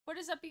What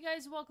is up, you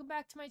guys? Welcome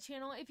back to my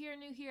channel. If you're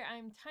new here,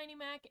 I'm Tiny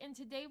Mac, and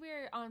today we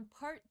are on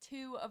part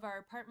 2 of our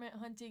apartment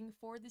hunting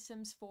for The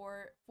Sims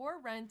 4 for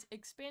rent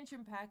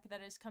expansion pack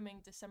that is coming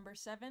December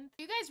 7th.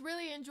 You guys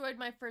really enjoyed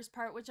my first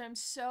part, which I'm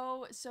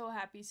so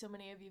happy so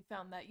many of you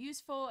found that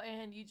useful,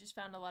 and you just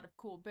found a lot of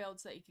cool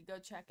builds that you could go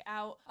check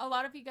out. A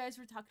lot of you guys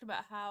were talking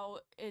about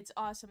how it's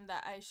awesome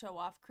that I show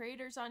off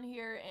creators on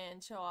here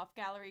and show off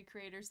gallery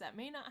creators that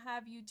may not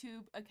have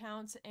YouTube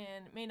accounts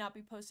and may not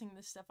be posting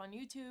this stuff on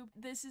YouTube.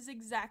 This is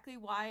exactly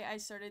why I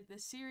started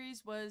this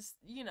series, was,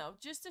 you know,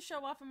 just to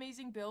show off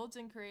amazing builds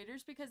and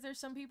creators, because there's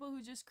some people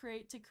who just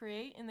create to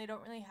create and they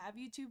don't really have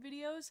YouTube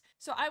videos.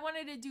 So I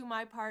wanted to do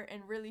my part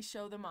and really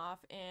show them off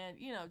and,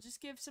 you know, just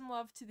give some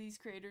love to these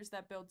creators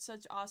that build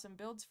such awesome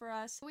builds for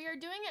us. We are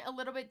doing it a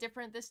little bit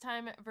different this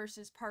time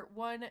versus part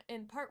 1.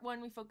 In part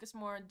 1, we focus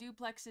more on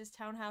duplexes,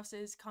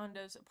 townhouses,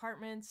 condos,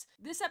 apartments.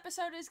 This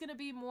episode is going to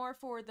be more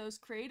for those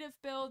creative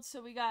builds.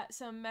 So we got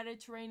some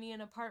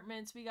Mediterranean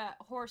apartments, we got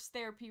horse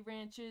therapy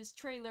ranches,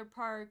 trailer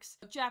parks,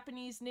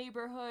 Japanese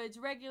neighborhoods,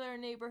 regular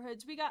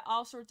neighborhoods. We got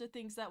all sorts of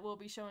things that we'll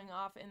be showing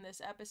off in this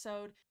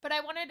episode, but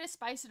I wanted to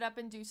spice it up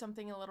and do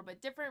something a little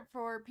bit different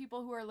for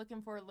people who are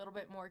looking for a little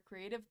bit more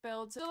creative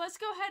builds. So let's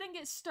go ahead and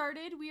get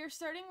started. We are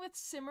starting with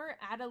Simmer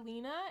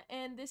Adelina,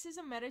 and this is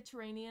a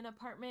Mediterranean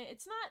apartment.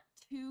 It's not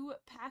too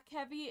pack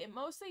heavy. It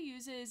mostly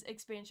uses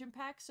expansion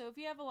packs, so if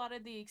you have a lot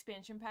of the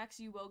expansion packs,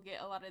 you will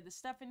get a lot of the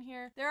stuff in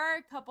here. There are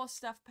a couple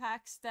stuff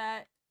packs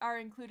that are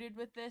included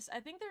with this. I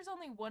think there's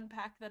only one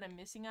pack that I'm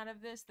missing out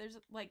of this. There's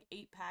like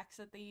 8 packs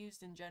that they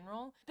used in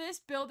general. This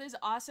build is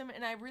awesome,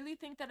 and I really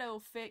think that it will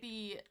fit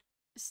the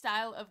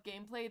style of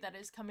gameplay that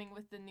is coming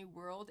with the new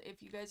world.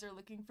 If you guys are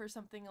looking for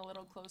something a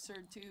little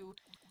closer to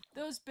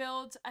those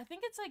builds, I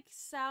think it's like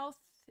South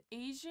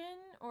Asian,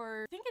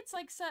 or I think it's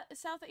like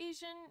South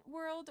Asian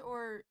world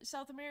or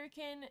South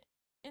American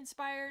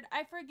inspired.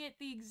 I forget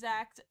the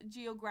exact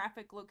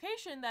geographic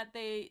location that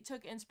they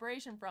took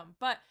inspiration from,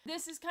 but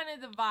this is kind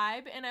of the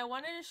vibe, and I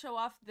wanted to show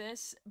off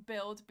this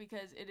build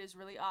because it is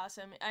really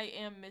awesome. I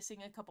am missing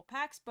a couple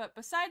packs, but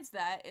besides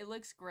that, it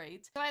looks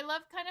great. So I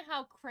love kind of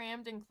how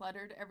crammed and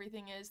cluttered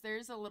everything is.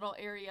 There's a little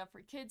area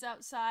for kids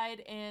outside,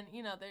 and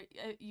you know, there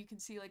you can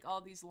see like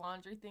all these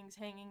laundry things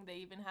hanging. They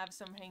even have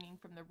some hanging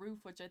from the roof,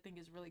 which I think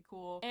is really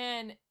cool.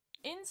 And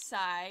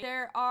inside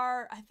there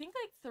are, I think,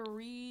 like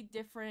 3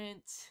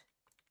 different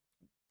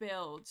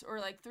builds, or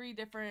like 3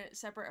 different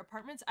separate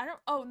apartments.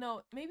 Oh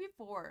no, maybe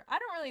 4. I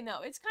don't really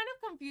know. It's kind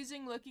of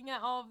confusing looking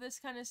at all of this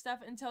kind of stuff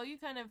until you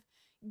kind of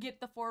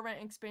get the for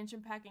rent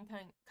expansion pack and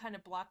kind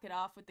of block it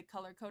off with the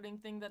color coding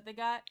thing that they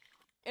got.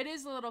 It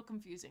is a little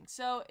confusing.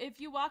 So if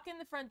you walk in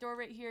the front door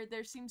right here,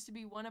 there seems to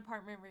be one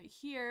apartment right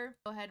here.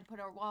 Go ahead and put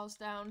our walls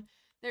down.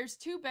 There's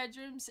 2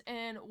 bedrooms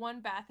and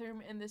 1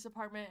 bathroom in this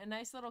apartment, a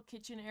nice little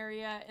kitchen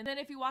area. And then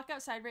if you walk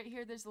outside right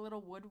here, there's a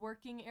little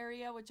woodworking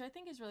area, which I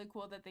think is really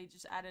cool that they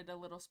just added a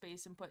little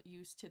space and put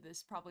use to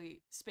this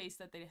probably space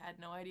that they had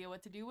no idea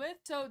what to do with.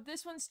 So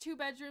this one's 2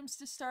 bedrooms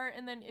to start.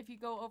 And then if you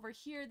go over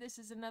here, this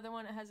is another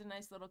one. It has a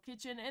nice little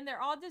kitchen, and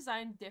they're all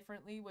designed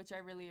differently, which I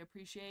really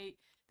appreciate.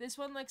 This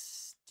one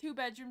looks 2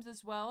 bedrooms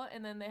as well,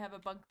 and then they have a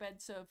bunk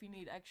bed, so if you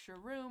need extra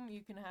room,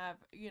 you can have,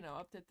 you know,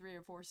 up to 3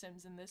 or 4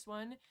 Sims in this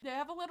one. They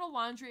have a little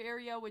laundry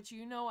area, which,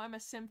 you know, I'm a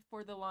simp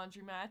for the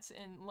laundromats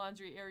and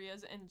laundry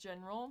areas in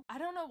general. I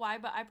don't know why,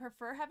 but I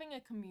prefer having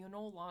a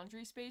communal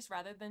laundry space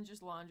rather than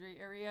just laundry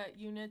area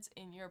units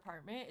in your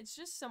apartment. It's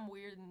just some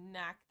weird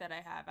knack that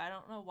I have. I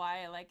don't know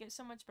why I like it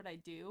so much, but I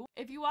do.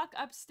 If you walk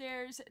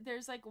upstairs,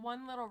 there's like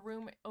one little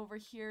room over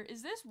here.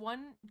 Is this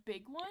one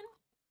big one?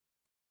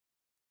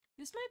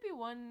 This might be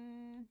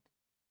one.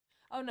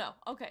 Oh no.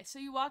 Okay, so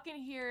you walk in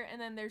here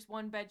and then there's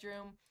 1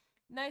 bedroom.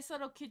 Nice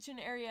little kitchen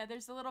area.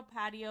 There's a little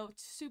patio.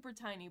 It's super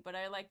tiny, but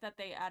I like that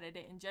they added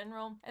it in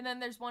general. And then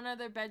there's 1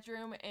 other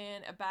bedroom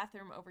and a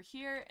bathroom over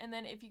here. And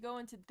then if you go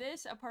into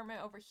this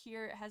apartment over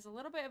here, it has a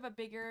little bit of a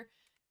bigger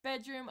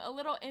bedroom, a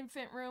little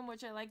infant room,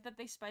 which I like that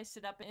they spiced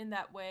it up in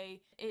that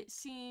way. It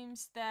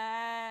seems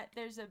that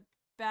there's a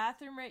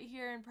bathroom right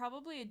here and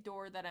probably a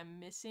door that I'm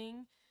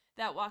missing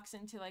that walks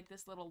into like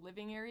this little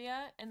living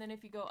area. And then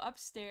if you go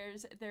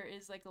upstairs, there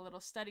is like a little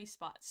study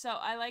spot. So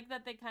I like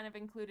that they kind of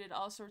included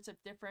all sorts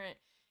of different,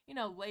 you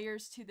know,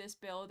 layers to this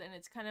build, and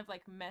it's kind of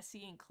like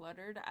messy and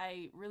cluttered.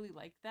 I really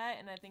like that,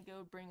 and I think it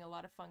would bring a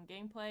lot of fun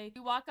gameplay.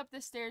 You walk up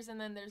the stairs and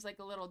then there's like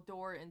a little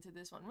door into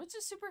this one, which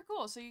is super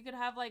cool. So you could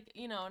have like,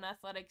 you know, an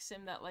athletic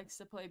sim that likes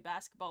to play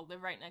basketball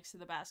live right next to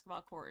the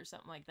basketball court or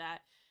something like that.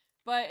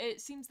 But it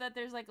seems that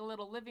there's like a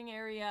little living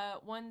area,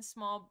 1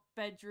 small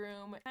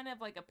bedroom, kind of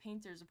like a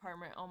painter's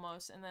apartment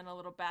almost, and then a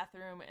little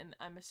bathroom, and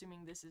I'm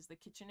assuming this is the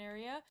kitchen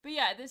area. But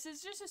yeah, this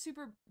is just a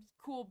super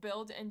cool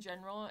build in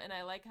general, and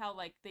I like how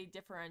like they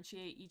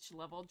differentiate each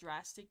level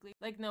drastically.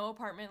 Like no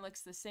apartment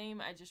looks the same.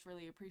 I just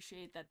really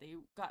appreciate that they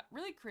got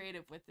really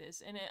creative with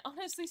this, and it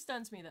honestly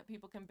stuns me that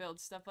people can build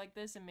stuff like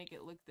this and make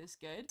it look this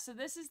good. So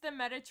this is the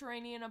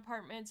Mediterranean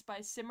Apartments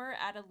by Simmer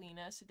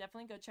Adelina, so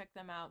definitely go check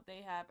them out.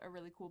 They have a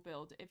really cool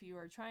build if you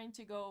are trying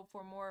to go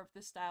for more of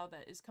the style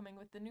that is coming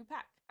with the new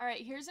pack. All right.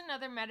 right, here's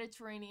another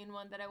Mediterranean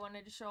one that I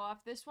wanted to show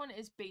off. This one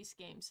is base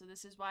game, so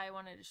this is why I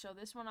wanted to show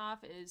this one off.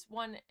 Is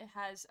one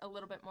has a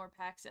little bit more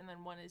packs, and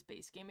then one is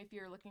base game if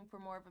you're looking for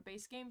more of a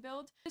base game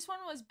build. This one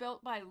was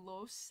built by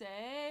Lose.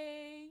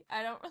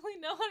 I don't really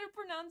know how to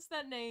pronounce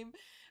that name,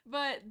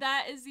 but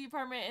that is the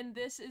apartment, and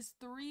this is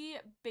 3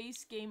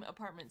 base game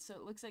apartments. So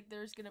it looks like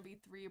there's gonna be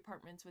 3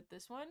 apartments with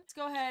this one. Let's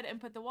go ahead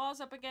and put the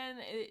walls up again.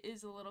 It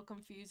is a little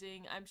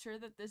confusing. I'm sure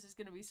that this is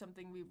gonna be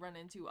something we run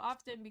into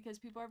often because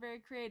people are very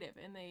creative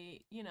and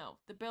they, you know,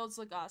 the builds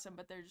look awesome,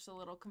 but they're just a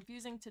little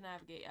confusing to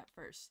navigate at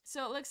first.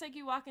 So it looks like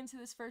you walk into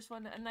this first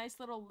one, a nice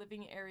little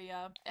living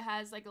area. It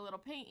has like a little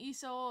paint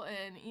easel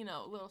and, you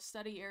know, a little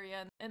study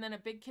area, and then a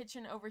big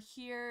kitchen over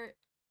here,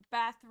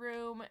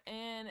 bathroom,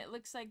 and it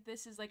looks like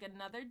this is like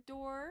another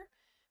door,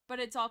 but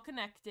it's all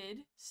connected,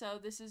 so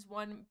this is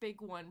one big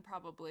one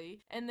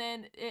probably. And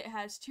then it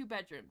has 2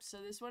 bedrooms, so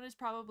this one is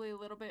probably a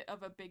little bit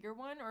of a bigger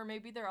one, or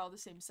maybe they're all the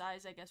same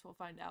size. I guess we'll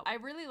find out. I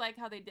really like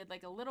how they did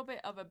like a little bit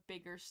of a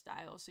bigger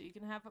style, so you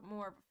can have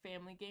more of a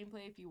family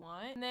gameplay if you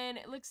want. And then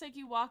it looks like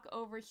you walk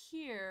over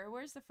here.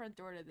 Where's the front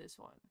door to this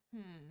one?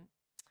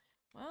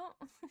 Well,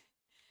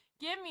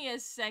 give me a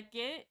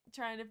second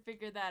trying to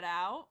figure that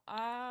out.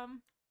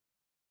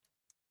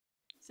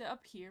 Is it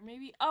up here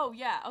maybe? Oh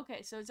yeah,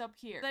 okay, so it's up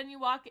here. Then you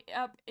walk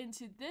up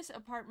into this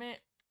apartment,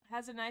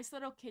 has a nice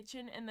little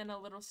kitchen and then a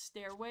little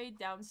stairway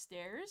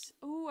downstairs.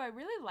 Ooh, I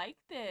really like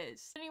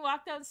this. Then you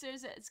walk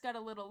downstairs, it's got a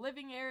little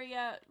living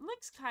area.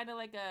 Looks kind of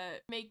like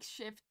a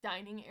makeshift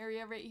dining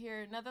area right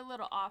here. Another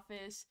little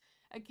office,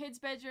 a kid's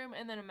bedroom,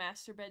 and then a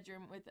master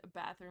bedroom with a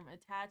bathroom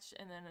attached,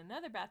 and then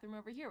another bathroom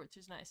over here, which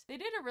is nice. They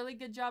did a really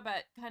good job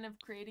at kind of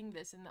creating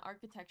this and the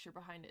architecture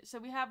behind it. So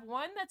we have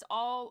one that's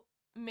all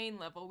main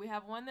level, we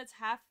have one that's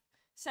half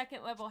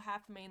second level,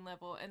 half main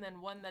level, and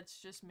then one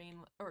that's just main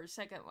or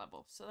second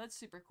level. So that's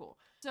super cool.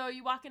 So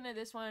you walk into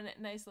this one,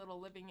 nice little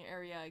living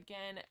area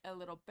again, a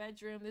little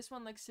bedroom. This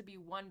one looks to be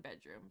 1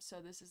 bedroom, so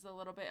this is a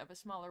little bit of a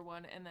smaller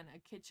one, and then a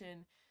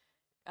kitchen,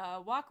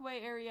 walkway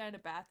area, and a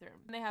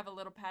bathroom. And they have a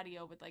little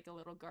patio with like a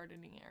little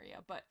gardening area.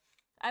 But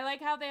I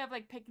like how they have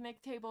like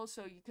picnic tables,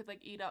 so you could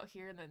like eat out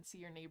here and then see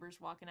your neighbors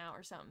walking out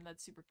or something.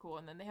 That's super cool.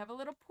 And then they have a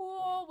little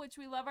pool, which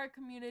we love our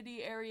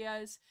community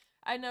areas.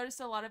 I noticed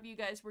a lot of you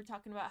guys were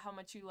talking about how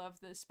much you love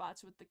the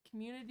spots with the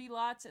community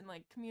lots and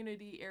like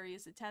community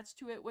areas attached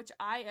to it, which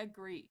I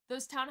agree.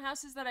 Those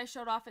townhouses that I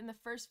showed off in the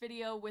first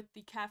video with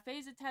the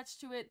cafes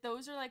attached to it,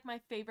 those are like my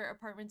favorite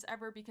apartments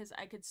ever because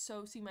I could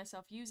so see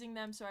myself using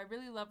them. So I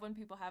really love when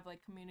people have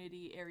like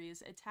community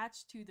areas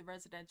attached to the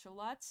residential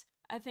lots.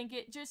 I think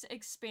it just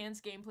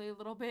expands gameplay a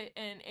little bit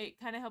and it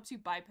kind of helps you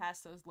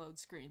bypass those load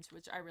screens,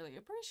 which I really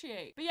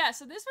appreciate. But yeah,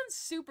 so this one's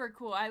super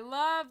cool. I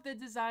love the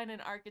design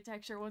and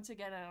architecture. Once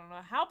again, I don't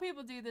know how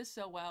people do this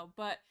so well,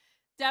 but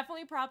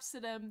definitely props to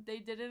them. They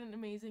did an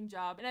amazing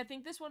job. And I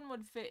think this one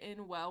would fit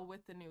in well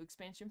with the new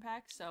expansion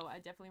pack, so I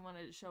definitely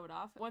wanted to show it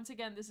off. Once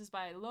again, this is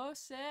by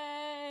Lose.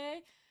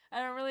 I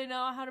don't really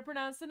know how to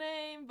pronounce the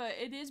name, but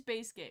it is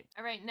base game.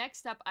 All right,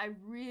 next up, I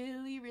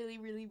really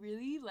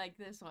like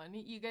this one.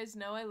 You guys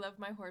know I love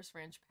my horse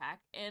ranch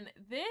pack, and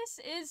this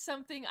is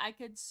something I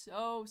could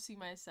so see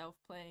myself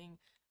playing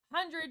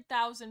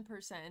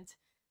 100,000%.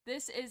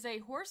 This is a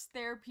horse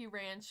therapy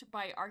ranch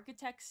by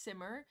Architect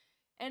Simmer.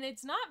 And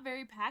it's not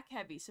very pack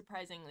heavy,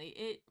 surprisingly.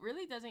 It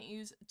really doesn't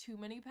use too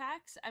many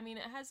packs. I mean,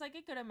 it has like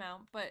a good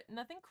amount, but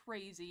nothing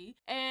crazy.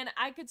 And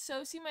I could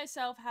so see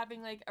myself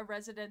having like a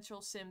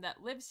residential sim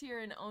that lives here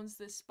and owns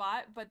this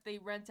spot, but they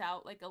rent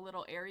out like a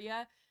little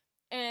area.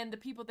 And the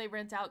people they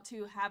rent out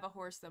to have a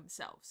horse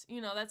themselves. You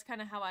know, that's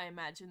kind of how I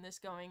imagine this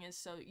going, is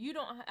so you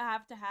don't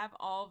have to have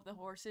all of the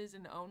horses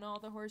and own all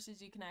the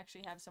horses. You can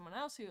actually have someone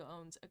else who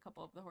owns a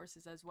couple of the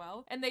horses as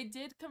well. And they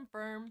did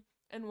confirm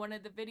in one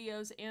of the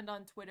videos and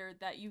on Twitter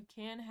that you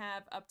can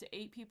have up to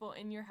 8 people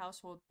in your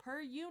household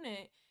per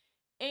unit,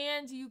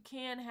 and you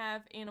can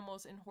have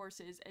animals and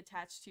horses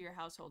attached to your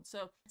household.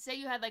 So say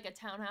you had like a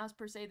townhouse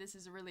per se, this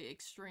is a really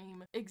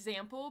extreme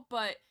example,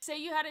 but say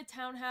you had a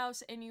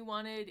townhouse and you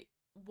wanted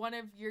one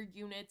of your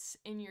units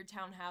in your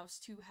townhouse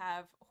to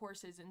have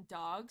horses and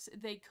dogs,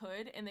 they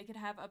could, and they could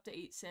have up to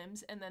 8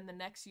 sims, and then the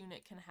next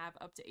unit can have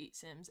up to 8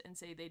 sims, and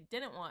say they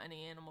didn't want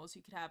any animals,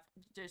 you could have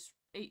just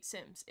 8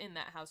 sims in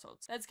that household.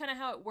 So that's kind of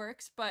how it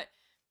works, but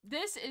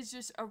this is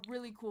just a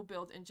really cool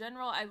build in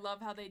general. I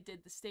love how they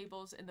did the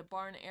stables and the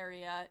barn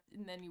area,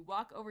 and then you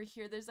walk over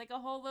here, there's like a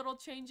whole little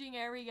changing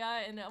area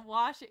and a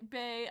wash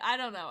bay. I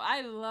don't know,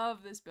 I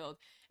love this build.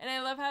 And I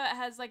love how it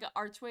has like an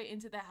archway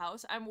into the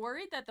house. I'm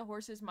worried that the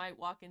horses might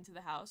walk into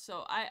the house,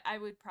 so I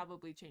would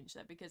probably change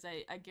that, because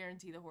I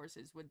guarantee the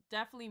horses would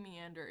definitely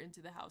meander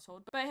into the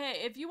household. But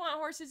hey, if you want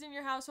horses in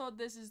your household,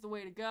 this is the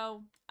way to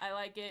go. I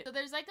like it. So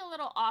there's like a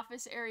little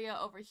office area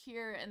over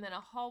here, and then a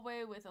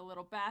hallway with a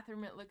little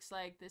bathroom, it looks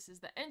like. This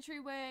is the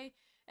entryway.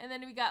 And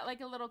then we got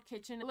like a little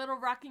kitchen, a little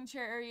rocking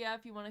chair area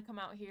if you want to come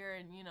out here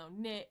and, you know,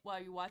 knit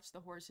while you watch the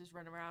horses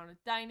run around. A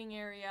dining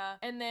area.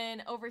 And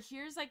then over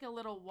here's like a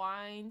little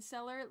wine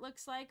cellar, it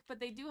looks like. But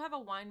they do have a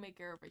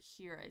winemaker over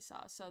here, I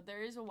saw. So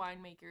there is a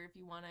winemaker if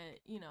you want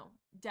to, you know,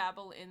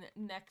 dabble in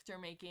nectar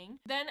making.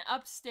 Then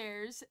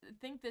upstairs, I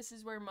think this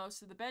is where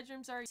most of the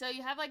bedrooms are. So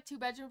you have like 2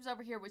 bedrooms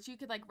over here, which you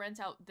could like rent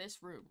out this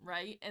room,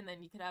 right? And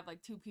then you could have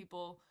like 2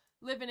 people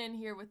living in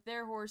here with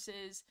their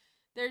horses.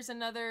 There's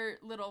another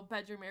little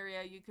bedroom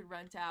area you could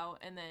rent out,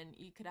 and then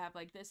you could have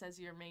like this as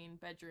your main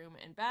bedroom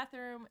and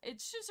bathroom.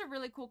 It's just a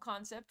really cool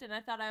concept, and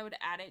I thought I would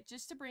add it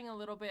just to bring a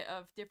little bit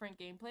of different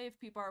gameplay if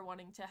people are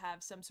wanting to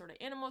have some sort of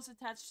animals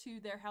attached to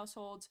their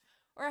households,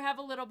 or have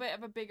a little bit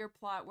of a bigger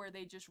plot where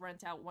they just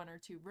rent out 1 or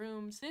 2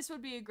 rooms. This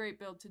would be a great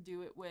build to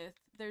do it with.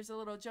 There's a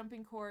little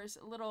jumping course,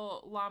 a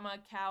little llama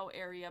cow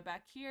area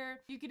back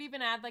here. You could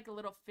even add like a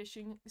little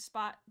fishing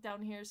spot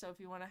down here, so if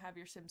you want to have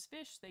your Sims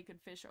fish, they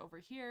could fish over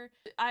here.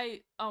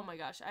 Oh my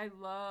gosh, I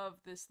love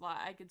this lot.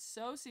 I could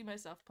so see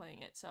myself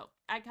playing it, so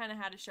I kind of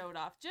had to show it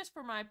off just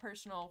for my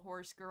personal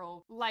horse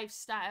girl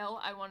lifestyle.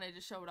 I wanted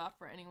to show it off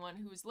for anyone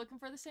who's looking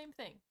for the same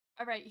thing.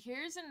 Alright,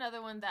 here's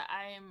another one that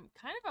I am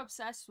kind of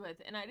obsessed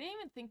with, and I didn't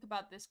even think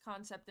about this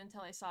concept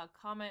until I saw a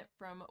comment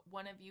from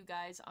one of you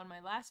guys on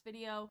my last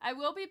video. I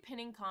will be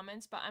pinning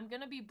comments, but I'm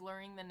gonna be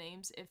blurring the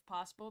names if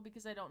possible,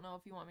 because I don't know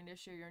if you want me to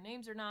share your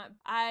names or not.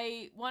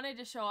 I wanted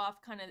to show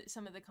off kind of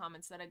some of the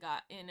comments that I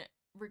got in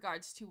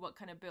regards to what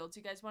kind of builds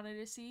you guys wanted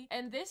to see.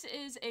 And this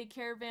is a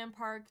caravan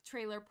park,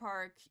 trailer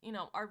park, you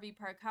know, RV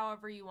park,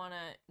 however you want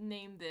to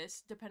name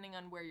this, depending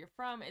on where you're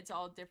from. It's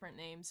all different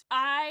names.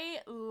 I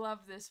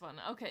love this one.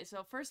 Okay,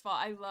 so first of all,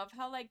 I love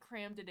how like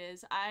crammed it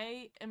is.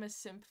 I am a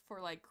simp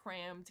for like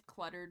crammed,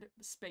 cluttered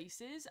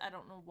spaces. I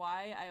don't know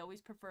why. I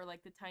always prefer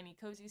like the tiny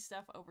cozy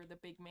stuff over the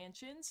big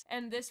mansions.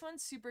 And this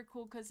one's super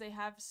cool because they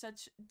have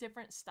such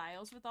different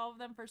styles with all of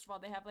them. First of all,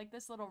 they have like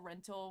this little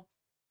rental,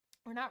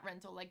 or not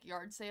rental, like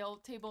yard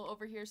sale table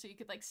over here, so you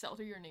could like sell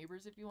to your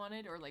neighbors if you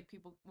wanted, or like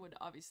people would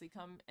obviously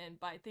come and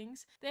buy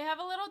things. They have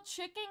a little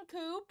chicken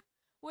coop,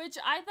 which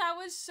I thought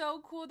was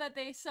so cool that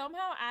they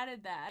somehow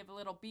added that. I have a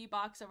little bee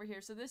box over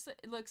here, so this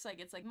looks like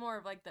it's like more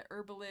of like the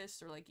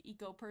herbalist or like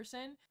eco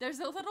person. There's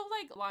a little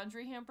like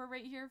laundry hamper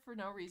right here for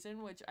no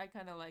reason, which I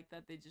kind of like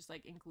that they just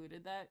like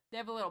included that. They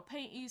have a little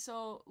paint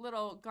easel,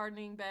 little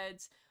gardening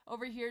beds.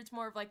 Over here, it's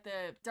more of like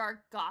the dark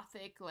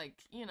gothic,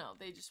 like, you know,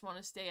 they just want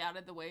to stay out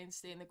of the way and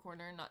stay in the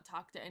corner and not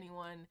talk to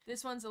anyone.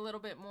 This one's a little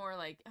bit more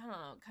like, I don't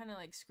know, kind of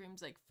like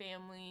screams like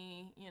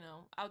family, you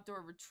know,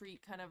 outdoor retreat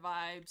kind of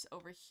vibes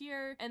over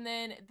here. And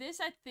then this,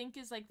 I think,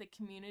 is like the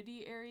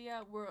community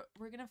area.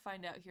 We're gonna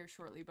find out here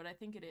shortly, but I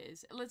think it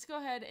is. Let's go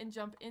ahead and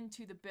jump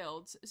into the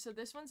builds. So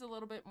this one's a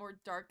little bit more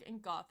dark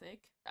and gothic.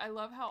 I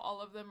love how all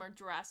of them are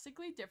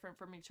drastically different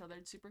from each other.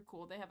 It's super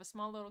cool. They have a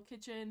small little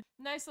kitchen,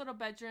 nice little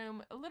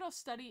bedroom, a little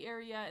study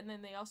area, and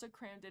then they also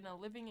crammed in a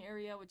living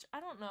area, which I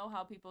don't know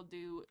how people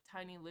do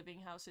tiny living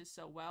houses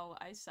so well.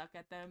 I suck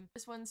at them.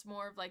 This one's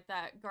more of like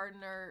that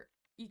gardener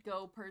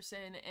eco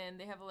person, and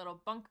they have a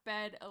little bunk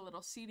bed, a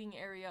little seating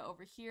area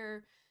over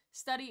here,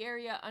 study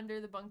area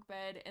under the bunk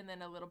bed, and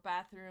then a little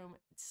bathroom,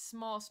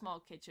 small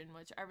kitchen,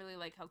 which I really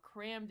like how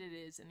crammed it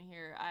is in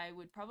here. I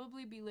would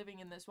probably be living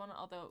in this one,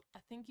 although I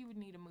think you would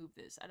need to move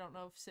this. I don't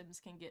know if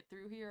Sims can get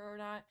through here or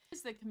not.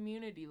 It's the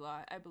community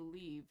lot, I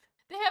believe.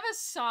 They have a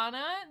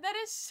sauna. That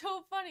is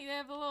so funny. They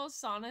have a little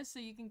sauna so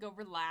you can go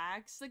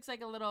relax. Looks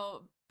like a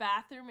little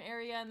bathroom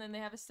area, and then they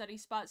have a study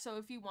spot. So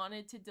if you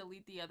wanted to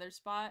delete the other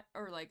spot,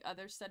 or like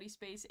other study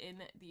space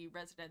in the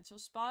residential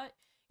spot,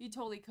 you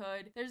totally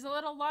could. There's a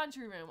little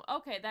laundry room.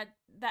 Okay,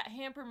 that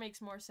hamper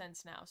makes more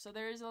sense now. So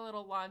there is a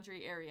little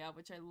laundry area,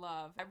 which I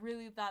love. I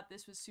really thought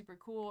this was super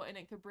cool, and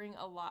it could bring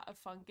a lot of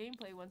fun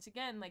gameplay. Once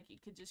again, like you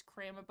could just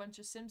cram a bunch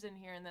of Sims in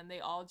here, and then they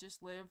all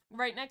just live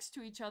right next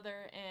to each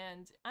other,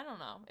 and I don't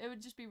know. It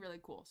would just be really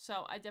cool.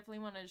 So I definitely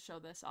wanted to show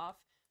this off.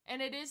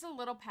 And it is a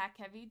little pack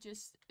heavy,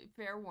 just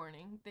fair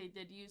warning. They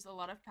did use a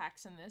lot of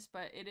packs in this,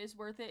 but it is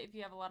worth it. If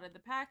you have a lot of the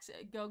packs,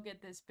 go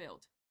get this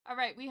build.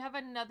 Alright, we have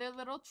another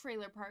little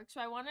trailer park, so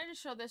I wanted to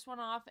show this one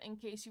off in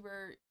case you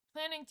were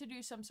planning to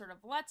do some sort of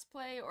let's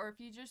play, or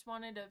if you just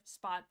wanted a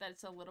spot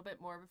that's a little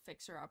bit more of a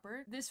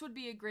fixer-upper. This would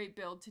be a great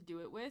build to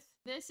do it with.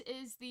 This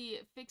is the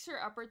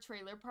fixer-upper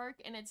trailer park,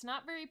 and it's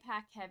not very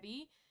pack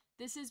heavy.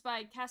 This is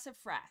by Casa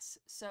Frass,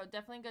 so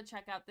definitely go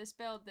check out this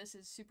build. This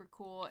is super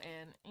cool,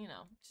 and, you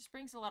know, just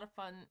brings a lot of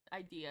fun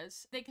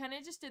ideas. They kind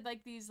of just did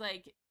like these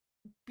like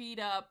beat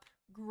up,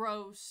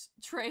 gross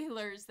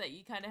trailers that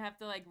you kind of have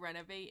to like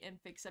renovate and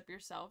fix up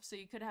yourself. So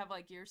you could have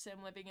like your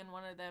Sim living in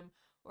one of them,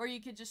 or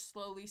you could just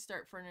slowly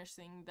start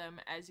furnishing them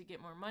as you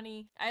get more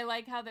money. I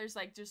like how there's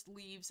like just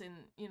leaves and,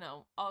 you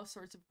know, all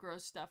sorts of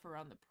gross stuff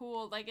around the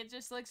pool. Like, it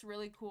just looks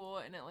really cool,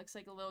 and it looks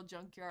like a little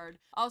junkyard.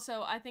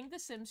 Also, I think The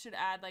Sims should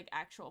add like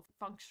actual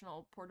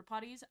functional porta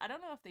potties. I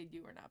don't know if they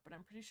do or not, but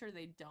I'm pretty sure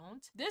they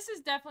don't. This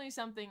is definitely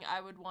something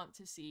I would want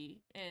to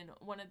see in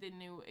one of the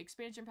new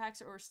expansion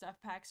packs or stuff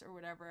packs or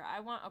whatever. I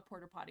want a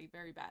porta potty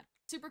very bad.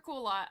 Super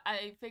cool lot.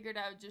 I figured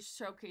I would just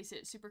showcase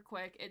it super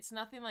quick. It's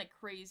nothing like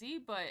crazy,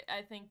 but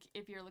I think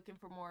if you're looking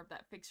for more of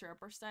that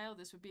fixer-upper style,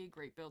 this would be a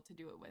great build to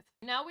do it with.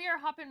 Now we are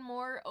hopping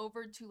more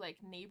over to like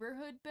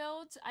neighborhood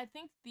builds. I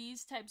think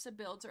these types of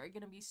builds are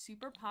going to be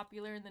super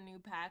popular in the new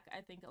pack.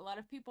 I think a lot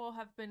of people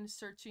have been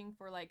searching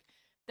for like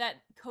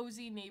that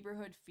cozy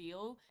neighborhood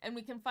feel, and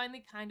we can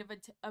finally kind of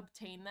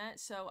obtain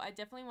that. So I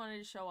definitely wanted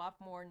to show off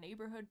more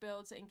neighborhood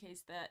builds in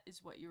case that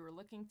is what you were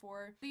looking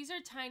for. These are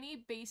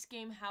tiny base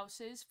game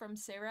houses from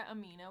Sarah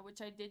Amina,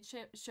 which I did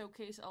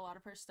showcase a lot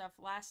of her stuff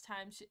last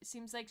time. It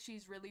seems like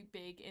she's really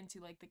big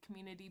into like the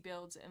community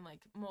builds and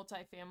like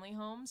multi-family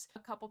homes. A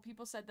couple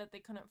people said that they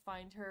couldn't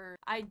find her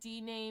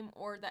ID name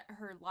or that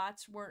her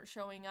lots weren't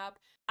showing up.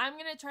 I'm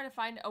gonna try to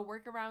find a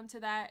workaround to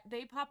that.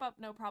 They pop up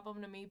no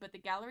problem to me, but the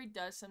gallery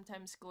does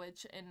sometimes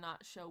glitch and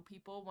not show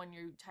people when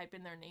you type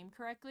in their name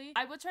correctly.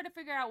 I will try to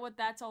figure out what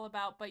that's all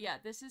about, but yeah,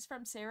 this is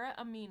from Sarah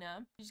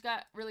Amina. She's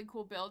got really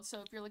cool builds, so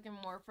if you're looking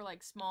more for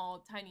like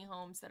small, tiny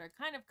homes that are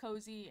kind of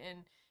cozy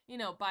and, you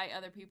know, by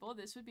other people,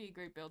 this would be a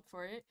great build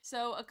for it.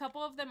 So a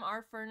couple of them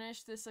are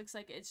furnished. This looks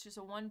like it's just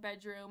a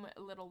 1-bedroom,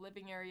 little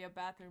living area,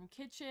 bathroom,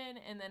 kitchen,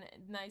 and then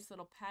a nice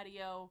little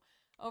patio.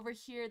 Over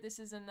here, this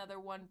is another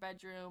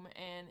 1-bedroom,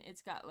 and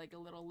it's got like a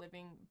little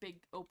living,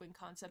 big open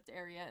concept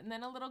area, and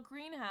then a little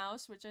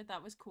greenhouse, which I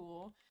thought was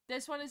cool.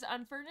 This one is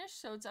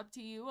unfurnished, so it's up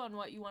to you on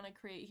what you want to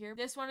create here.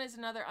 This one is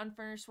another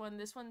unfurnished one.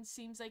 This one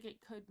seems like it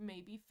could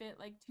maybe fit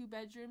like 2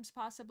 bedrooms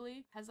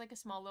possibly. Has like a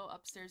small little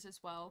upstairs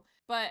as well,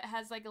 but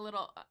has like a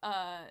little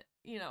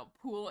you know,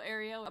 pool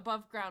area,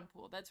 above ground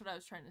pool. That's what I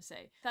was trying to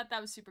say. Thought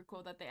that was super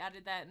cool that they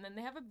added that. And then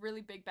they have a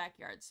really big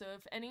backyard. So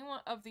if any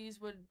one of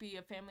these would be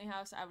a family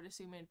house, I would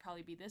assume it'd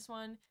probably be this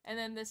one. And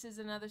then this is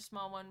another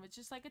small one, which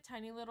is like a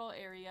tiny little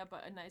area,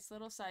 but a nice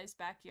little sized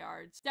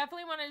backyard.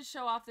 Definitely wanted to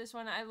show off this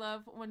one. I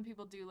love when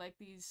people do like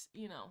these,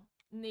 you know,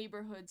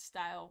 neighborhood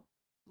style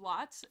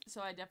lots.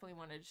 So I definitely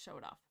wanted to show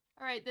it off.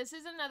 Alright, this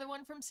is another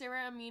one from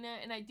Sarah Amina,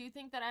 and I do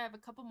think that I have a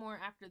couple more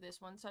after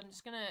this one, so I'm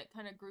just gonna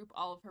kind of group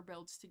all of her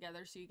builds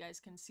together so you guys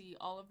can see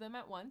all of them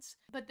at once.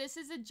 But this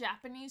is a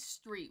Japanese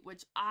street,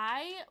 which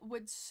I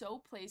would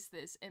so place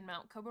this in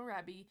Mount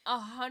Komorebi.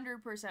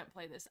 100%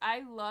 play this.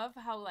 I love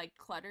how like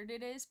cluttered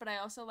it is, but I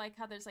also like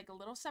how there's like a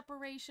little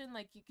separation,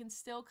 like you can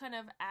still kind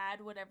of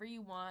add whatever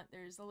you want.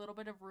 There's a little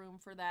bit of room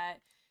for that.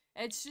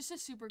 It's just a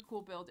super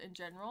cool build in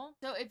general.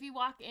 So if you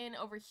walk in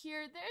over here,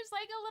 there's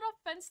like a little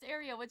fenced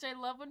area, which I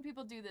love when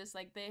people do this.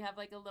 Like they have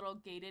like a little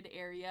gated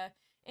area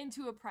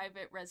into a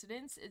private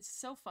residence. It's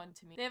so fun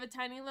to me. They have a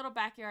tiny little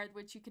backyard,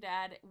 which you could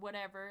add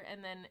whatever,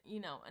 and then, you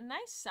know, a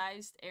nice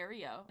sized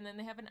area. And then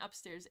they have an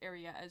upstairs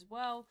area as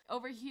well.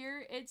 Over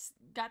here, it's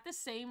got the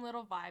same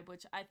little vibe,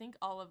 which I think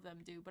all of them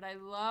do, but I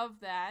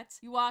love that.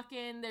 You walk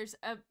in, there's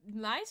a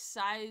nice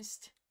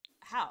sized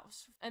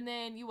house. And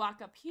then you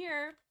walk up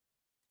here,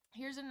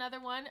 here's another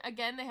one.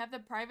 Again, they have the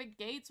private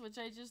gates, which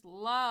I just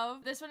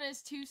love. This one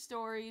is 2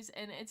 stories,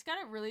 and it's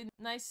got a really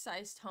nice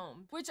sized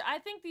home, which I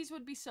think these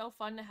would be so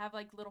fun to have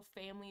like little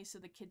families so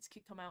the kids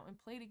could come out and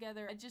play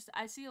together.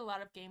 I see a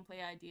lot of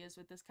gameplay ideas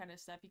with this kind of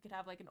stuff. You could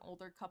have like an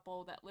older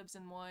couple that lives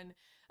in one,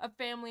 a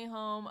family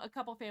home, a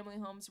couple family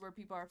homes where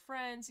people are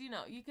friends. You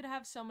know, you could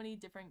have so many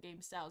different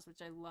game styles,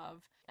 which I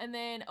love. And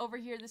then over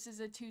here, this is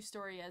a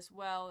 2-story as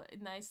well.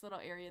 A nice little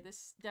area.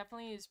 This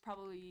definitely is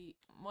probably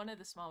one of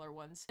the smaller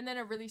ones. And then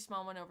a really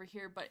small one over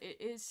here, but it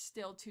is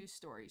still 2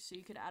 stories, so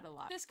you could add a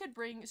lot. This could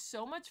bring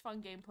so much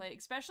fun gameplay,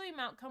 especially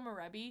Mount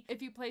Komorebi.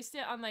 If you placed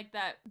it on like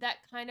that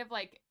kind of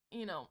like,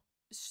 you know,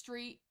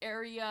 street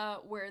area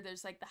where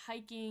there's like the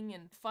hiking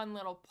and fun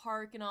little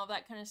park and all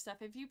that kind of stuff.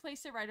 If you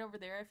place it right over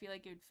there, I feel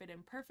like it would fit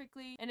in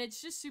perfectly, and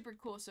it's just super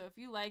cool. So if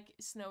you like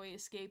Snowy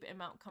Escape and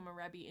Mount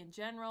Komorebi in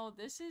general,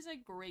 this is a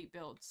great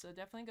build, so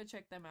definitely go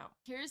check them out.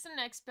 Here's the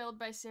next build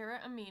by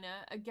Sarah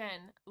Amina.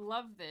 Again,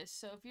 love this.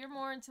 So if you're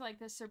more into like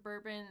the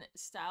suburban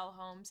style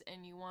homes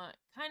and you want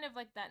kind of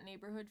like that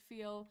neighborhood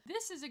feel,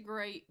 this is a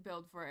great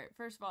build for it.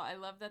 First of all, I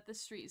love that the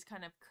street is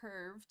kind of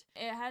curved.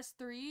 It has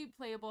 3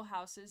 playable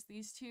houses.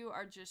 These 2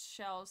 are just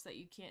shells that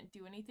you can't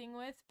do anything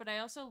with, but I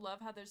also love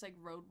how there's like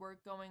road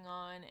work going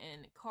on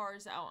and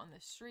cars out on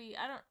the street.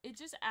 It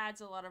just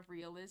adds a lot of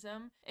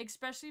realism,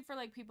 especially for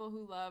like people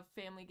who love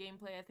family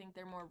gameplay. I think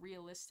they're more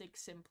realistic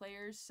sim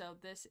players, so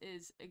this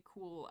is a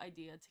cool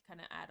idea to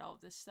kind of add all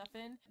of this stuff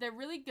in. They're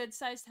really good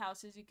sized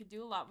houses. You could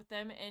do a lot with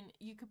them, and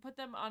you could put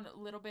them on a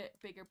little bit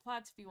bigger platforms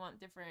lots if you want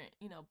different,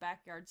 you know,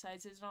 backyard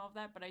sizes and all of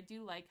that, but I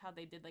do like how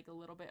they did like a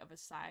little bit of a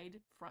side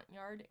front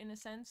yard in a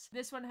sense.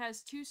 This one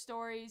has 2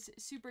 stories,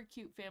 super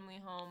cute family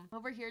home.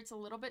 Over here it's a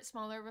little bit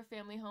smaller of a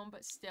family home,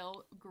 but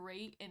still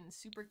great and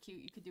super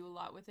cute. You could do a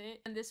lot with it.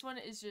 And this one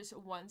is just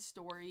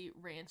 1-story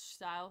ranch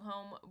style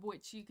home,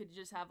 which you could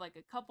just have like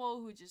a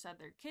couple who just had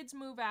their kids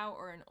move out,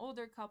 or an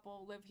older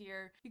couple live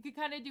here. You could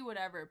kind of do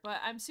whatever, but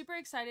I'm super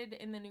excited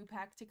in the new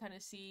pack to kind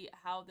of see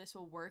how this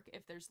will work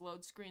if there's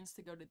load screens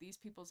to go to these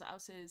people's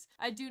houses.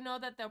 I do know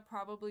that they'll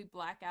probably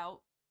black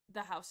out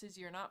the houses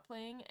you're not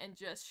playing and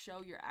just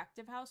show your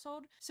active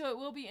household. So it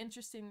will be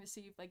interesting to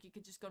see if like you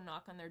could just go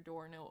knock on their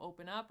door and it'll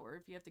open up, or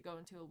if you have to go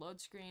into a load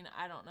screen.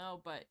 I don't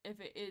know, but if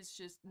it is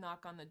just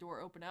knock on the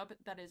door, open up,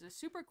 that is a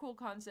super cool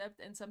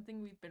concept and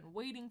something we've been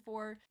waiting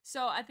for.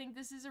 So I think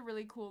this is a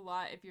really cool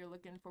lot if you're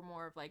looking for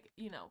more of like,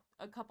 you know,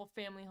 a couple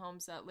family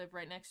homes that live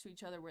right next to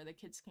each other where the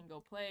kids can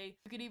go play.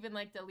 You could even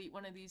like delete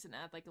one of these and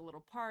add like a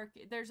little park.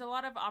 There's a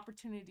lot of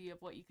opportunity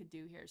of what you could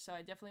do here, so I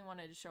definitely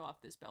wanted to show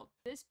off this build.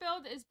 This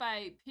build is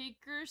by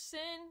Pickerson.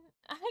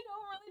 I don't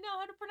really know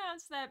how to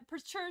pronounce that.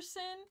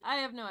 Pickerson? I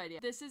have no idea.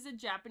 This is a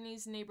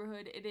Japanese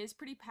neighborhood. It is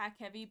pretty pack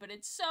heavy, but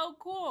it's so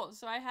cool,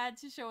 so I had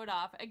to show it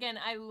off. Again,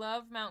 I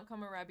love Mount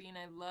Komorebi and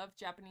I love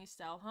Japanese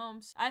style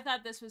homes. I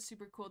thought this was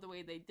super cool the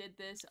way they did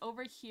this.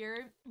 Over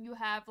here, you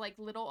have like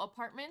little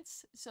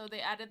apartments. So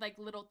they added like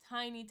little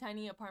tiny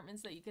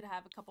apartments that you could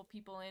have a couple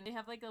people in. They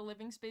have like a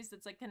living space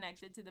that's like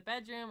connected to the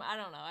bedroom. I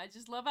don't know. I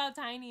just love how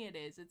tiny it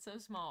is. It's so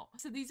small.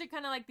 So these are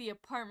kind of like the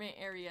apartment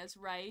areas,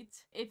 right?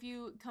 If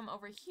you come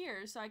over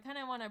here, so I kind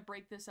of want to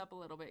break this up a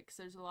little bit because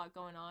there's a lot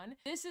going on.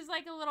 This is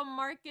like a little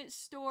market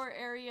store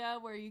area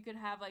where you could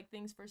have like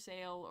things for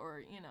sale,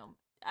 or, you know,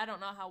 I don't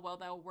know how well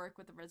that will work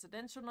with a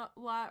residential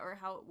lot or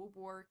how it will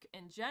work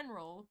in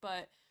general,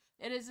 but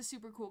it is a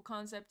super cool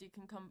concept. You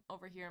can come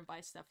over here and buy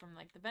stuff from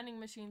like the vending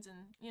machines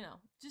and, you know,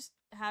 just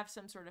have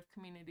some sort of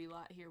community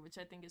lot here, which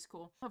I think is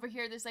cool. Over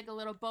here, there's like a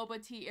little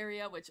boba tea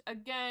area, which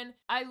again,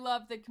 I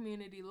love the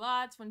community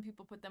lots when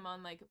people put them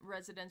on like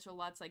residential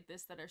lots like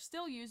this that are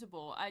still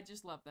usable. I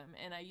just love them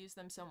and I use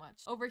them so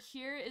much. Over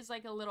here is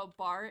like a little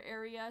bar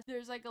area.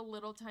 There's like a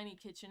little tiny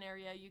kitchen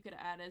area you could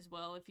add as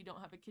well if you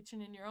don't have a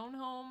kitchen in your own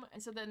home.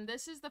 And so then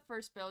this is the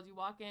first build. You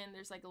walk in,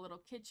 there's like a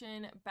little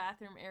kitchen,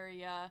 bathroom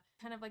area,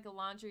 kind of like a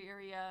laundry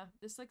area.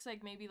 This looks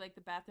like maybe like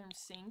the bathroom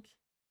sink,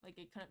 like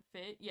it couldn't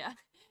fit. Yeah.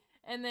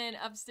 And then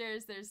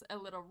upstairs there's a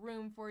little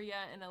room for you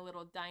and a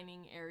little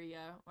dining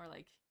area, or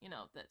like, you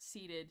know, that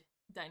seated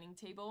dining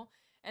table,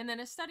 and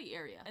then a study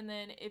area. And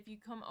then if you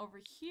come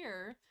over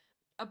here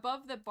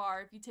above the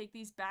bar, if you take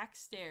these back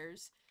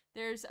stairs,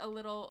 there's a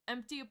little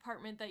empty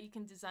apartment that you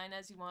can design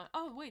as you want.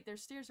 Oh wait,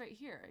 there's stairs right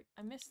here.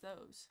 I missed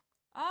those.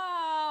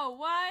 Oh,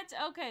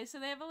 what? Okay, so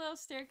they have a little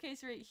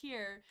staircase right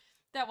here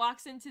that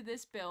walks into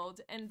this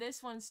build, and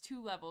this one's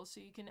 2 levels, so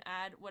you can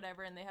add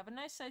whatever, and they have a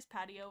nice sized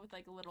patio with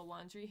like a little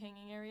laundry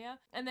hanging area.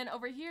 And then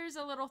over here is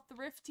a little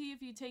thrifty.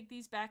 If you take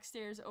these back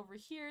stairs over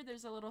here,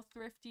 there's a little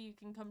thrifty you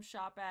can come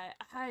shop at.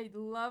 I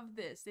love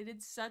this. They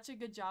did such a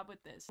good job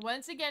with this.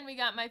 Once again, we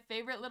got my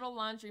favorite little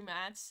laundry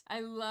mats. I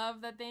love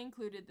that they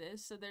included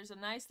this. So there's a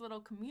nice little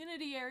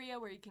community area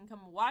where you can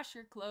come wash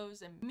your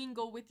clothes and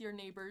mingle with your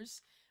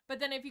neighbors. But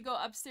then if you go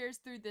upstairs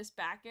through this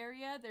back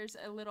area, there's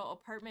a little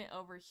apartment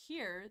over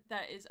here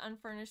that is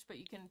unfurnished, but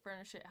you can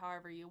furnish it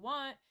however you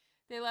want.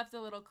 They left a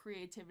little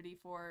creativity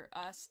for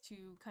us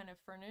to kind of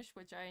furnish,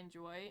 which I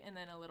enjoy, and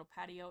then a little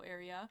patio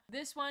area.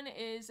 This one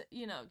is,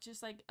 you know,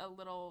 just like a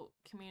little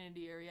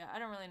community area. I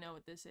don't really know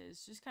what this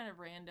is, just kind of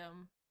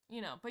random,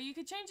 you know, but you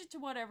could change it to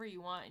whatever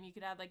you want, and you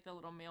could add like the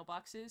little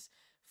mailboxes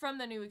from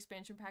the new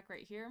expansion pack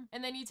right here.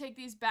 And then you take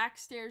these back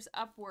stairs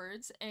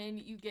upwards and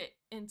you get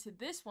into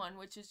this one,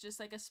 which is just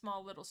like a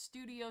small little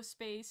studio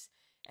space.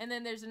 And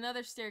then there's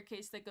another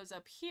staircase that goes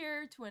up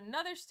here to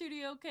another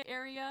studio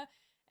area.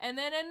 And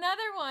then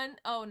another one.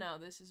 Oh no,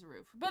 this is a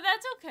roof. But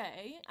that's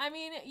okay. I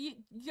mean, you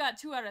got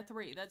 2 out of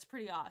 3. That's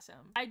pretty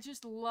awesome. I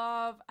just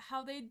love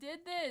how they did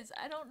this.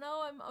 I don't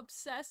know. I'm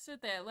obsessed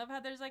with it. I love how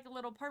there's like a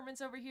little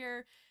apartments over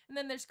here. And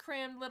then there's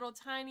crammed little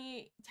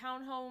tiny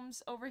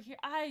townhomes over here.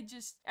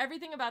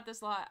 Everything about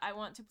this lot, I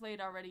want to play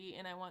it already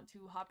and I want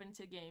to hop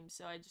into games.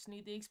 So I just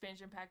need the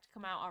expansion pack to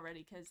come out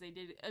already because they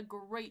did a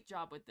great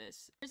job with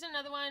this. There's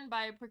another one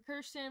by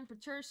Precursion,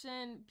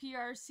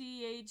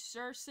 PRCH,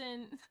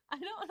 Surson. I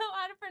don't know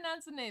how to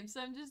pronounce the name, so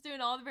I'm just doing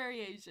all the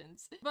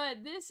variations.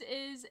 But this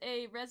is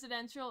a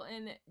residential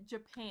in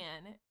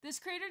Japan. This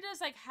creator does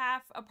like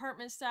half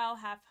apartment style,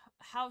 half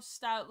house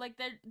style. Like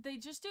they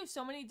just do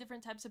so many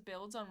different types of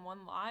builds on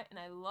one lot, and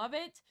I love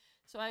it.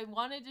 So I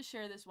wanted to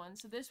share this one.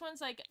 So this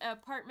one's like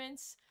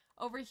apartments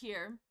over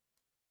here.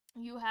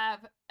 You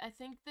have, I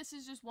think this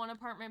is just 1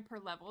 apartment per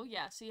level.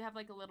 Yeah, so you have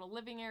like a little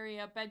living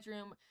area,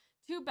 bedroom,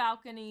 2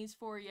 balconies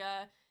for you,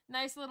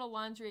 nice little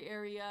laundry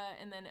area,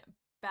 and then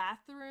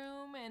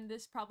bathroom, and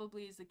this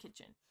probably is the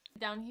kitchen.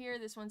 Down here,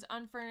 this one's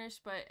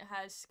unfurnished, but it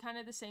has kind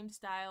of the same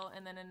style,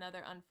 and then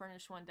another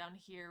unfurnished one down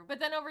here. But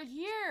then over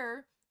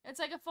here, It's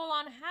like a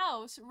full-on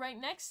house right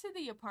next to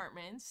the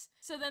apartments.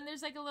 So then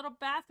there's like a little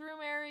bathroom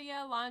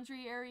area,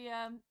 laundry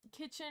area,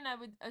 kitchen I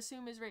would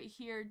assume is right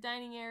here,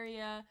 dining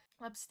area.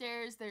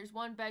 Upstairs there's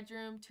 1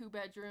 bedroom, 2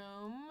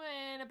 bedroom,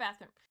 and a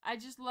bathroom. I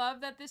just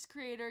love that this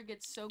creator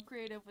gets so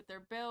creative with their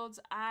builds.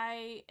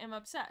 I am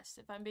obsessed.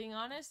 If I'm being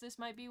honest, this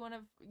might be one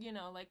of, you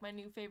know, like my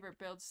new favorite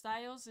build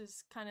styles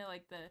is kind of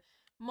like the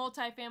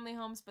multi-family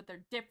homes, but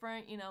they're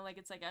different, you know, like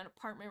it's like an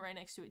apartment right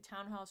next to a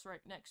townhouse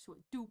right next to a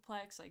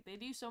duplex. Like they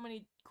do so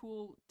many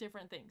cool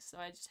different things, so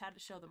I just had to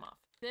show them off.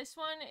 This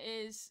one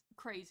is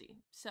crazy,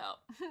 so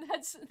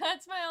that's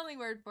my only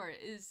word for it,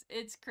 is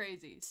it's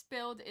crazy. This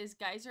build is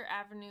Geyser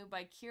Avenue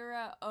by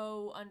Kira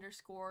O_0,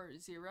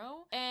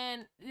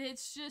 and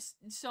it's just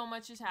so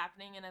much is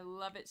happening and I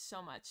love it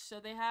so much. So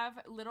they have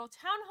little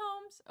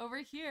townhomes over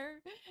here,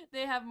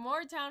 they have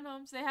more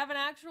townhomes, they have an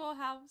actual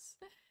house,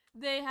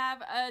 they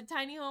have a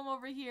tiny home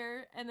over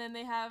here, and then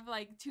they have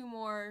like 2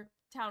 more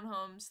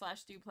townhomes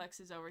slash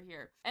duplexes over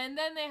here. And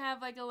then they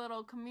have like a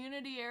little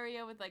community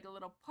area with like a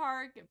little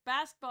park,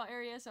 basketball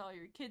area, so all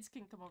your kids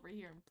can come over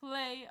here and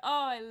play.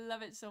 Oh, I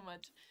love it so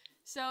much.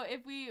 So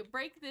if we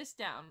break this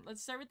down,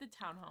 let's start with the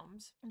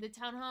townhomes. The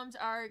townhomes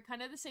are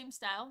kind of the same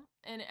style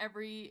in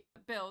every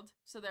build,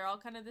 so they're all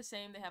kind of the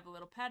same. They have a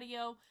little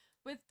patio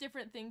with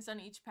different things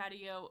on each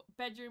patio,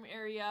 bedroom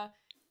area.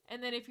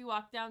 And then if you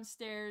walk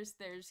downstairs,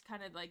 there's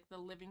kind of like the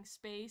living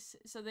space.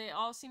 So they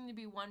all seem to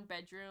be 1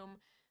 bedroom,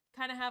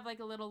 kind of have like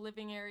a little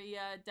living area,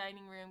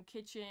 dining room,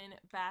 kitchen,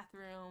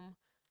 bathroom.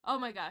 Oh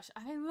my gosh,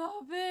 I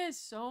love this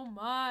so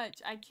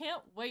much. I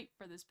can't wait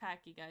for this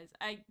pack, you guys.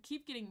 I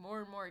keep getting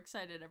more and more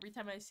excited every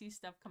time I see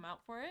stuff come out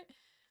for it.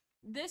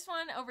 This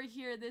one over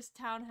here, this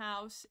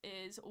townhouse,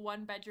 is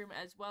 1 bedroom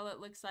as well, it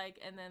looks like,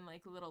 and then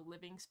like little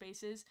living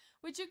spaces,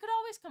 which you could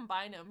always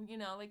combine them, you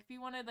know, like if you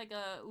wanted like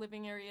a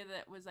living area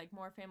that was like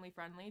more family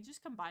friendly,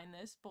 just combine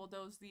this,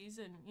 bulldoze these,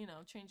 and, you know,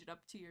 change it up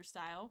to your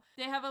style.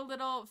 They have a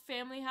little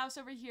family house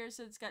over here,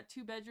 so it's got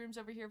 2 bedrooms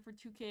over here for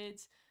 2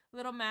 kids,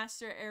 little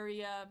master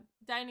area,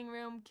 dining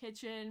room,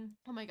 kitchen.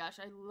 Oh my gosh,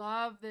 I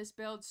love this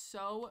build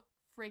so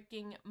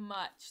freaking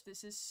much.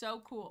 This is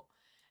so cool.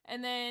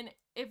 And then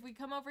if we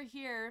come over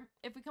here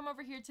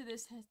to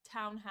this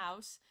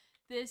townhouse,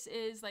 this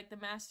is like the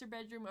master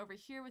bedroom over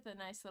here with a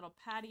nice little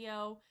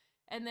patio.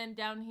 And then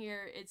down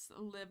here, it's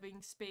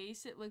living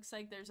space. It looks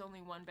like there's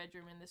only 1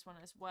 bedroom in this one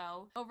as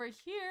well. Over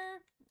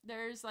here,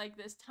 there's like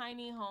this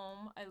tiny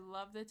home. I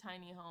love the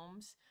tiny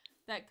homes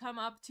that come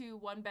up to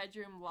 1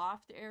 bedroom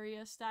loft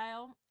area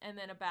style. And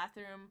then a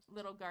bathroom,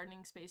 little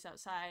gardening space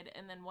outside,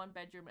 and then 1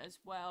 bedroom as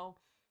well,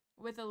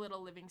 with a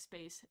little living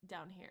space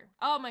down here.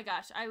 Oh my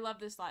gosh, I love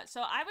this lot.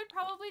 So I would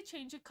probably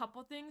change a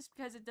couple things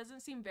because it doesn't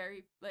seem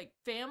very like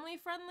family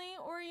friendly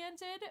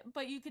oriented,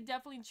 but you could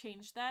definitely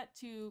change that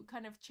to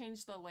kind of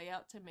change the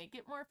layout to make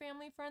it more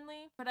family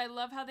friendly. But I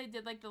love how they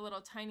did like the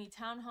little tiny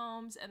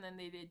townhomes, and then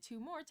they did 2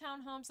 more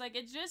townhomes. Like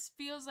it just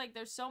feels like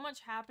there's so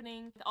much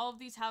happening. With all of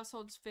these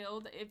households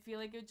filled, it feel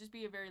like it would just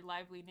be a very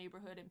lively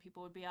neighborhood and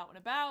people would be out and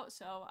about.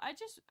 So I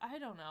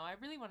don't know. I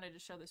really wanted to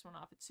show this one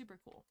off. It's super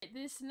cool.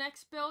 This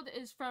next build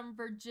is from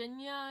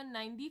Virginia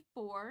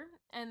 94,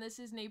 and this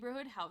is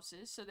neighborhood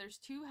houses. So there's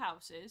 2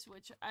 houses,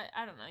 which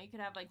I don't know, you could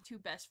have like 2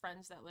 best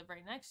friends that live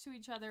right next to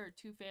each other, or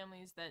 2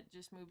 families that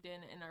just moved in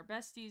and are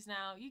besties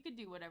now. You could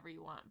do whatever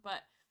you want,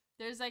 but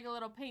there's like a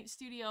little paint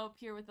studio up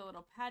here with a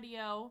little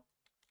patio.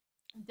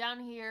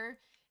 Down here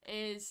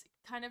is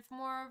kind of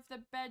more of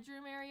the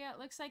bedroom area, it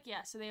looks like.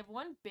 Yeah, so they have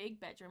 1 big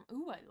bedroom.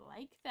 Ooh, I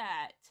like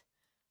that.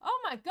 Oh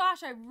my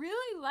gosh, I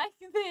really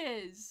like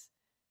this.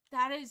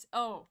 That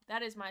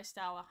is my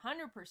style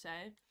 100%.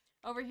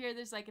 Over here,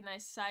 there's like a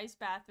nice sized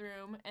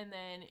bathroom, and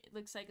then it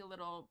looks like a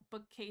little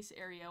bookcase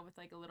area with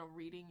like a little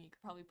reading. You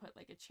could probably put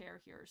like a chair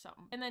here or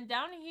something. And then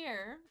down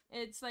here,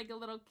 it's like a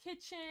little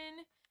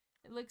kitchen.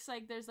 It looks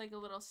like there's like a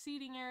little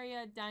seating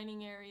area,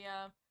 dining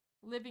area,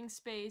 living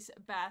space,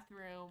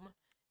 bathroom.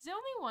 Is there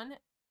only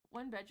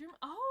one bedroom?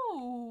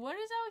 Oh, what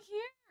is out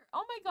here?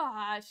 Oh my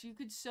gosh, you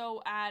could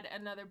so add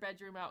another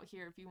bedroom out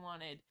here if you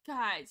wanted.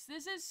 Guys,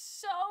 this is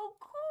so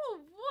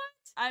cool.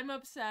 What? I'm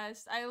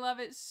obsessed. I love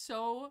it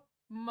so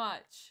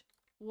much.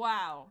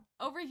 Wow.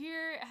 Over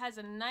here it has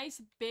a nice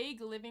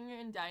big living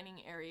and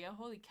dining area.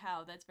 Holy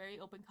cow, that's very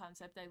open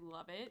concept. I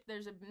love it.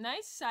 There's a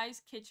nice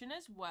sized kitchen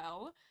as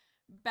well.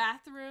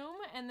 Bathroom,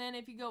 and then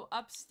if you go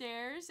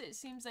upstairs, it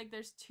seems like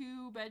there's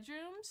 2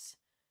 bedrooms.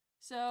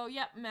 So,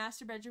 yeah,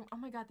 master bedroom. Oh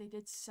my god, they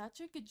did such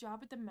a good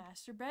job with the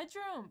master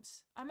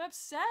bedrooms. I'm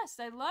obsessed.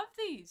 I love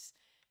these.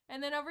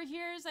 And then over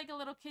here is like a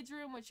little kids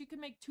room, which you can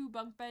make 2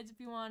 bunk beds if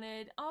you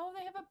wanted. Oh,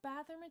 they have a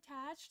bathroom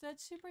attached.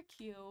 That's super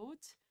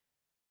cute.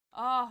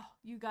 Oh,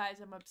 you guys,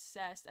 I'm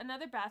obsessed.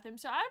 Another bathroom.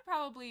 So I'd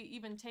probably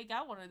even take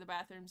out one of the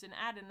bathrooms and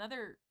add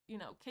another, you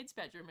know, kids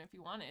bedroom if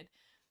you wanted.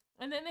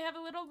 And then they have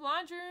a little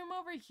laundry room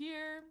over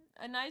here,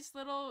 a nice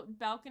little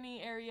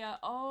balcony area.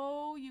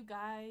 Oh, you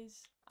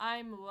guys,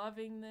 I'm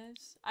loving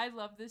this. I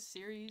love this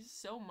series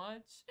so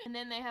much. And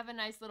then they have a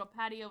nice little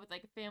patio with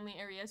like a family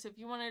area. So if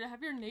you wanted to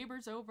have your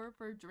neighbors over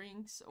for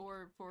drinks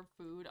or for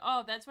food,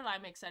 oh, that's what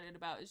I'm excited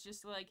about, is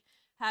just like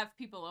have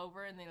people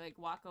over and they like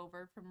walk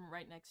over from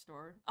right next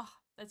door. Oh,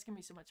 that's gonna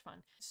be so much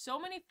fun. So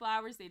many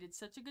flowers. They did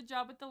such a good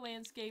job with the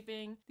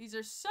landscaping. These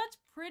are such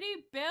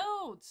pretty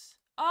builds.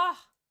 Ah,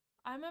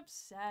 I'm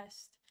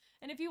obsessed.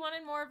 And if you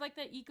wanted more of like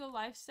the eco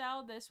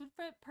lifestyle, this would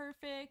fit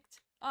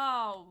perfect.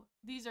 Oh,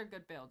 these are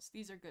good builds.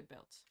 These are good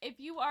builds. If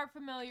you are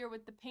familiar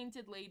with the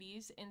Painted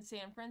Ladies in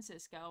San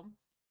Francisco,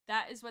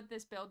 that is what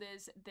this build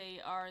is. They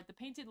are the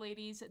Painted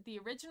Ladies. The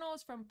original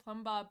is from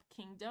Plumbob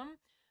Kingdom,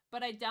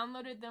 but I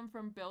downloaded them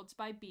from Builds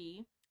by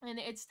Bee, and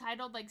it's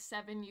titled like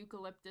 7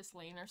 Eucalyptus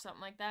Lane or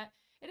something like that.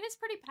 It is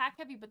pretty pack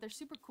heavy, but they're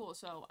super cool,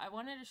 so I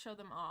wanted to show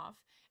them off.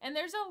 And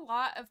there's a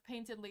lot of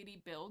Painted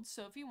Lady builds,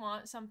 so if you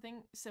want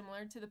something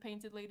similar to the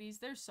Painted Ladies,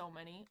 there's so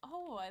many.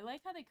 Oh, I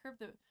like how they curve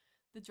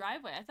the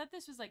driveway. I thought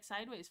this was like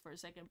sideways for a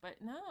second, but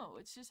no,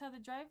 it's just how the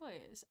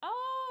driveway is.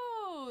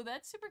 Oh,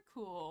 that's super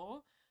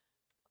cool.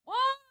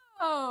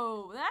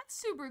 Whoa, that's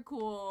super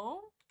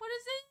cool. What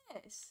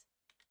is this?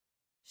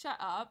 Shut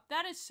up.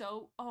 That is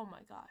so, oh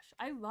my gosh,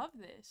 I love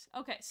this.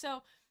 Okay,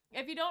 so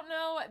if you don't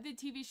know the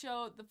TV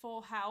show The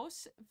Full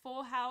House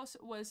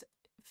was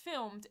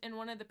filmed in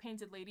one of the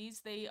Painted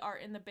Ladies. They are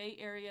in the Bay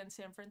Area in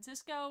San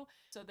Francisco,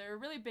 so they're a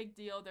really big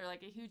deal. They're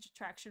like a huge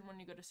attraction when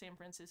you go to San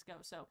Francisco,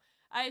 so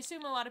I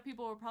assume a lot of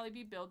people will probably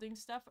be building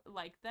stuff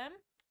like them,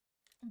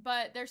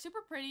 but they're super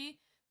pretty.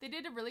 They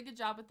did a really good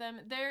job with them.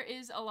 There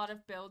is a lot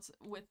of builds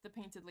with the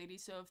Painted Lady,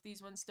 so if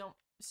these ones don't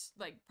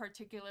like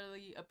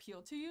particularly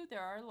appeal to you,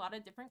 there are a lot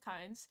of different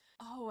kinds.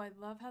 Oh, I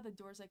love how the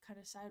door's like kind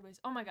of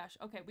sideways. Oh my gosh.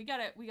 Okay, we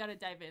gotta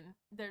dive in.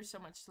 There's so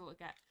much to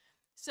look at.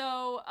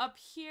 So up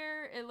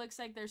here, it looks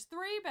like there's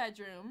 3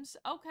 bedrooms.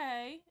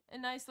 Okay, a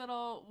nice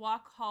little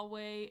walk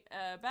hallway,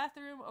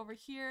 bathroom over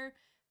here.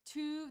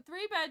 3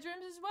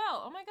 bedrooms as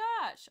well. Oh my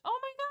gosh. Oh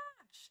my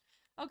gosh.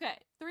 Okay,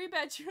 4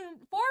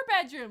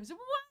 bedrooms.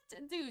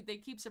 What? Dude, they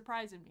keep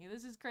surprising me.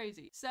 This is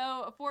crazy.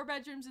 So 4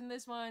 bedrooms in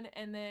this one,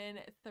 and then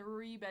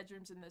 3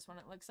 bedrooms in this one,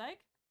 it looks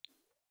like.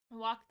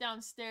 Walk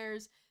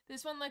downstairs.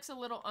 This one looks a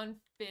little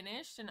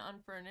unfinished and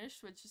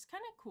unfurnished, which is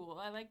kind of cool.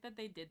 I like that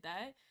they did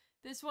that.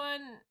 This one,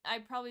 I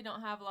probably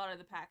don't have a lot of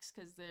the packs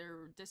because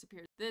they're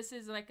disappeared. This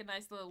is like a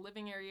nice little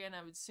living area, and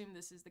I would assume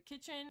this is the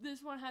kitchen.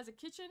 This one has a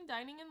kitchen,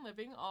 dining, and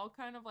living all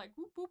kind of like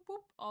whoop, whoop,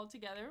 whoop, all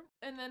together.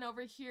 And then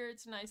over here,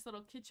 it's a nice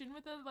little kitchen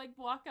with a like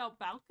walkout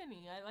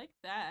balcony. I like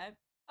that.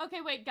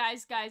 Okay, wait,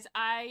 guys,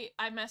 I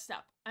messed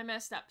up.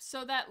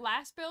 So that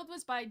last build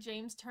was by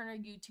James Turner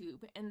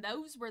YouTube, and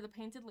those were the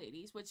Painted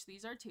Ladies, which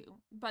these are 2.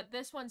 But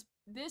this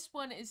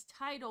one is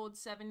titled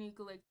 7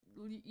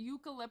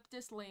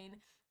 Eucalyptus Lane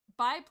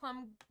by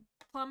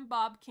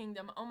Plumbob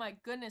Kingdom. Oh my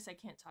goodness, I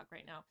can't talk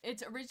right now.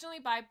 It's originally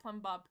by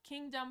Plumbob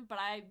Kingdom, but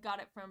I got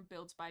it from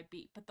Builds by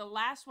Bee. But the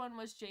last one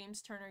was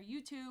James Turner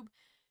YouTube.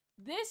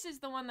 This is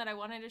the one that I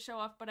wanted to show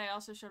off, but I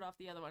also showed off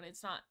the other one.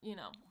 It's not, you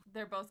know,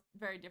 they're both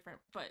very different,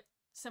 but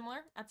similar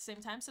at the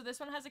same time. So this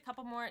one has a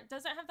couple more. It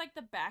doesn't have like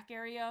the back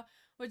area,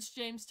 which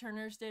James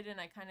Turner's did, and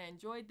I kind of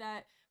enjoyed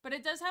that. But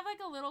it does have like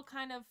a little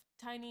kind of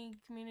tiny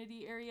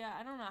community area.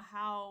 I don't know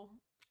how.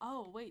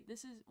 Oh, wait,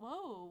 this is,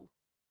 whoa.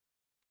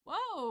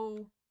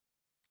 Whoa.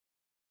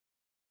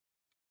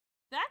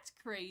 That's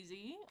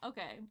crazy.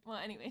 Okay. Well,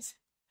 anyways.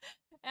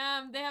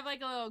 They have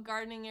like a little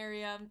gardening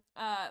area.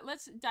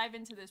 Let's dive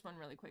into this one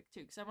really quick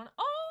too, because I want to,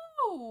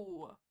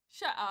 oh,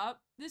 shut up.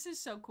 This is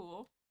so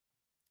cool.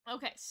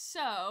 Okay,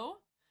 so,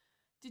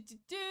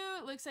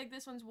 looks like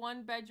this one's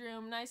 1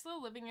 bedroom, nice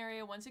little living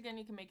area. Once again,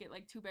 you can make it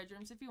like 2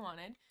 bedrooms if you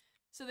wanted.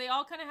 So they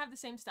all kind of have the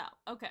same style.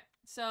 Okay,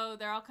 so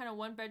they're all kind of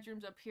 1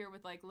 bedrooms up here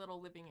with like little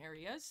living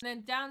areas. And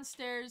then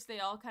downstairs, they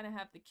all kind of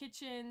have the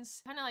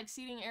kitchens, kind of like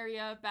seating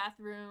area,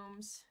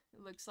 bathrooms,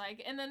 it looks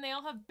like. And then they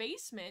all have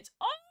basements.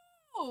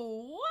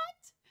 Oh,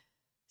 what?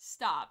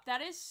 Stop.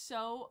 That is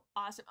so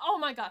awesome. Oh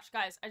my gosh,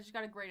 guys, I just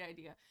got a great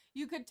idea.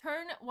 You could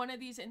turn one of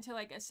these into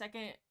like a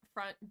second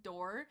front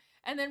door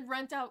and then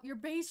rent out your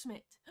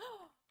basement.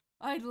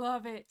 I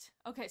love it.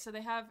 Okay, so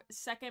they have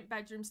 2nd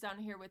bedrooms down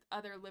here with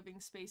other living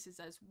spaces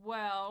as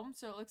well.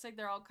 So it looks like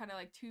they're all kind of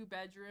like 2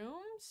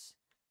 bedrooms.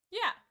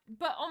 Yeah,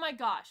 but oh my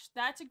gosh,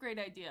 that's a great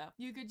idea.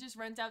 You could just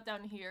rent out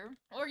down here,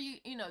 or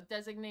you know,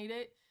 designate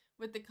it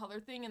with the color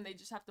thing, and they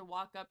just have to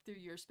walk up through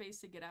your space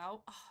to get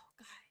out. Oh,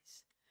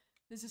 guys.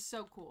 This is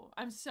so cool.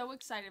 I'm so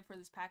excited for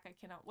this pack. I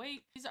cannot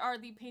wait. These are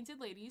the Painted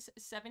Ladies.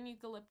 7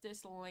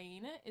 Eucalyptus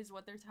Lane is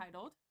what they're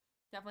titled.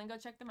 Definitely go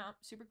check them out.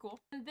 Super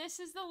cool. And this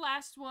is the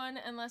last one,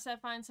 unless I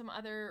find some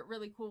other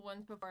really cool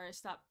ones before I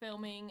stop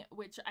filming,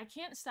 which I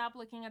can't stop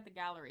looking at the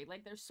gallery.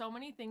 Like, there's so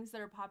many things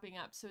that are popping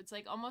up, so it's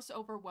like almost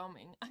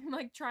overwhelming. I'm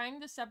like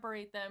trying to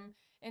separate them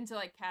into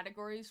like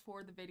categories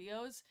for the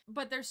videos,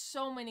 but there's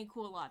so many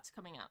cool lots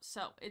coming out,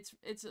 so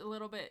it's a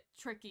little bit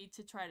tricky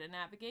to try to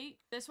navigate.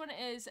 This one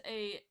is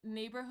a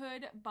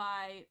neighborhood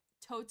by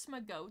Totes-Ma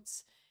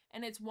Goats,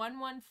 and it's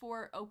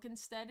 114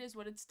 Oakenstead is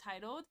what it's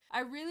titled. I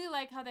really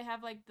like how they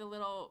have like the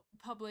little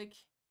public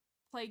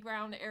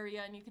playground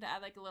area, and you could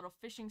add like a little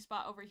fishing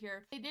spot over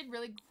here. They did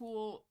really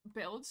cool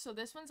builds. So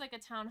this one's like a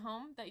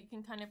townhome that you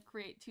can kind of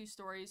create 2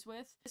 stories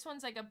with. This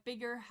one's like a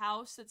bigger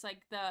house that's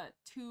like the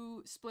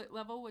 2 split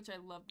level, which I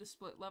love the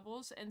split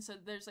levels. And so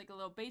there's like a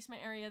little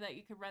basement area that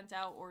you could rent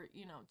out, or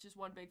you know, just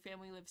one big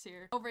family lives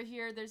here. Over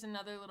here there's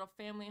another little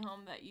family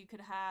home that you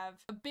could have.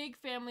 A big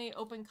family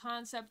open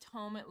concept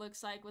home, it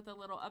looks like, with a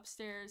little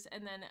upstairs,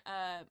 and then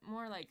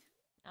more like,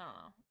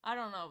 I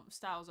don't know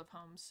styles of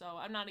homes, so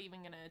I'm not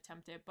even gonna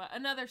attempt it, but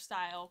another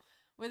style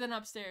with an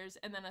upstairs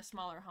and then a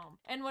smaller home.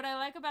 And what I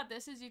like about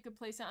this is you could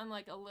place it on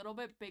like a little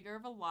bit bigger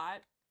of a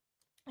lot,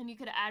 and you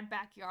could add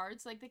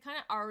backyards. Like they kind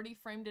of already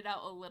framed it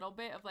out a little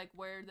bit of like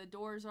where the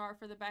doors are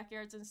for the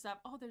backyards and stuff.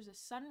 Oh, there's a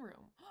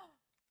sunroom.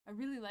 I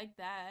really like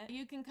that.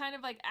 You can kind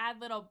of like add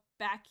little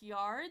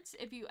backyards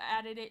if you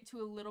added it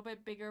to a little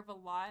bit bigger of a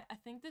lot. I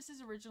think this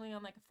is originally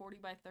on like a 40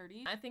 by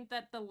 30. I think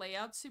that the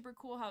layout's super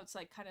cool, how it's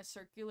like kind of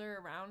circular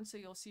around, so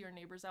you'll see your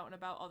neighbors out and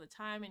about all the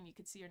time, and you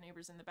could see your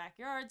neighbors in the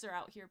backyards or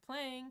out here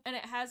playing. And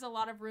it has a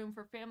lot of room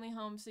for family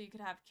homes, so you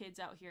could have kids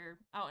out here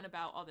out and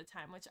about all the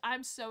time, which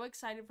I'm so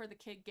excited for the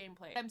kid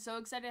gameplay. I'm so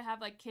excited to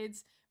have like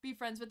kids be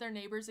friends with their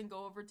neighbors and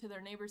go over to their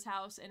neighbor's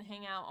house and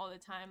hang out all the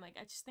time. Like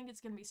I just think it's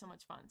gonna be so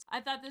much fun.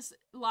 I thought this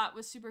lot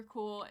was super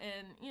cool,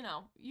 and you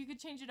know, you could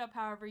change it up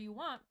however you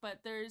want, but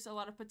there's a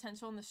lot of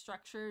potential, and the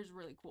structure is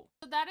really cool.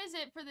 So that is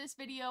it for this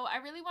video. I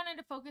really wanted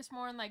to focus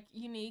more on like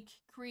unique,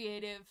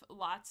 creative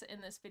lots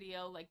in this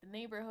video, like the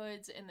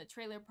neighborhoods and the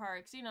trailer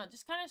parks, you know,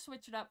 just kind of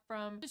switch it up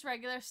from just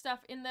regular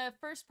stuff. In the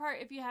first part,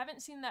 if you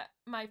haven't seen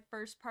my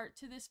first part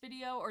to this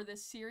video or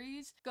this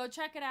series, go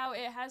check it out.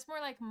 It has more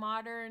like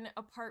modern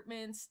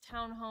apartments,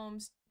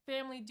 townhomes,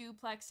 family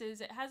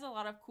duplexes. It has a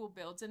lot of cool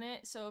builds in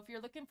it. So if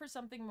you're looking for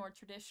something more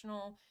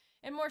traditional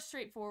and more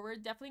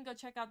straightforward, definitely go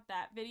check out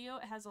that video.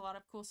 It has a lot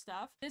of cool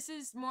stuff. This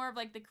is more of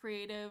like the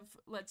creative,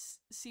 let's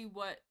see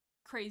what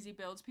crazy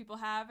builds people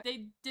have.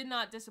 They did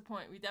not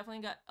disappoint. We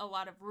definitely got a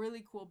lot of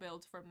really cool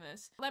builds from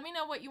this. Let me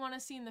know what you want to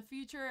see in the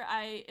future.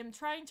 I am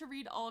trying to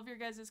read all of your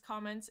guys'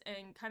 comments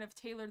and kind of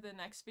tailor the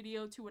next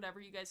video to whatever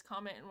you guys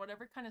comment and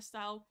whatever kind of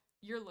style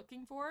you're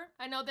looking for.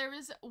 I know there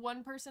was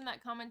one person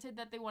that commented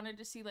that they wanted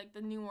to see like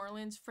the New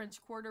Orleans French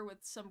Quarter with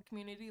some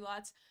community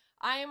lots.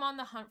 I am on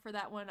the hunt for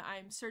that one.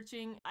 I'm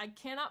searching. I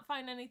cannot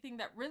find anything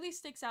that really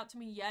sticks out to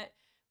me yet,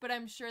 but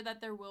I'm sure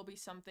that there will be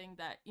something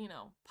that, you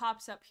know,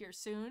 pops up here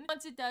soon.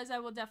 Once it does, I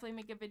will definitely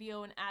make a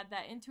video and add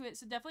that into it.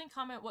 So definitely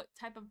comment what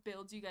type of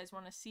builds you guys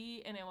want to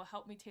see, and it will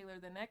help me tailor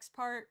the next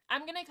part.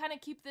 I'm gonna kind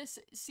of keep this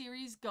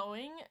series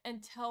going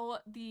until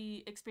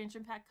the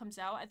expansion pack comes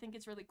out. I think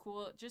it's really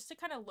cool just to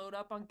kind of load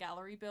up on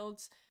gallery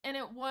builds, and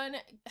it one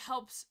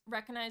helps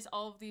recognize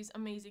all of these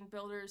amazing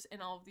builders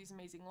and all of these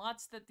amazing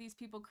lots that these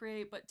people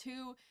create, but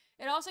 2,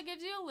 it also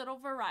gives you a little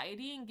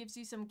variety and gives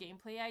you some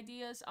gameplay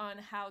ideas on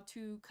how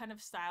to kind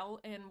of style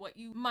and what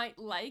you might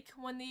like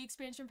when the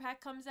expansion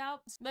pack comes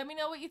out. Let me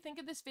know what you think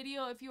of this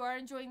video. If you are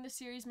enjoying the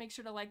series, make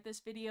sure to like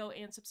this video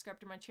and subscribe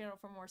to my channel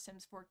for more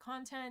Sims 4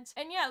 content.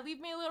 And yeah, leave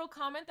me a little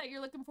comment that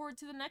you're looking forward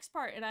to the next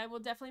part, and I will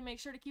definitely make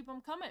sure to keep them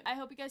coming. I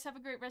hope you guys have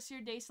a great rest of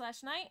your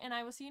day/night, and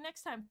I will see you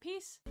next time.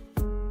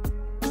 Peace!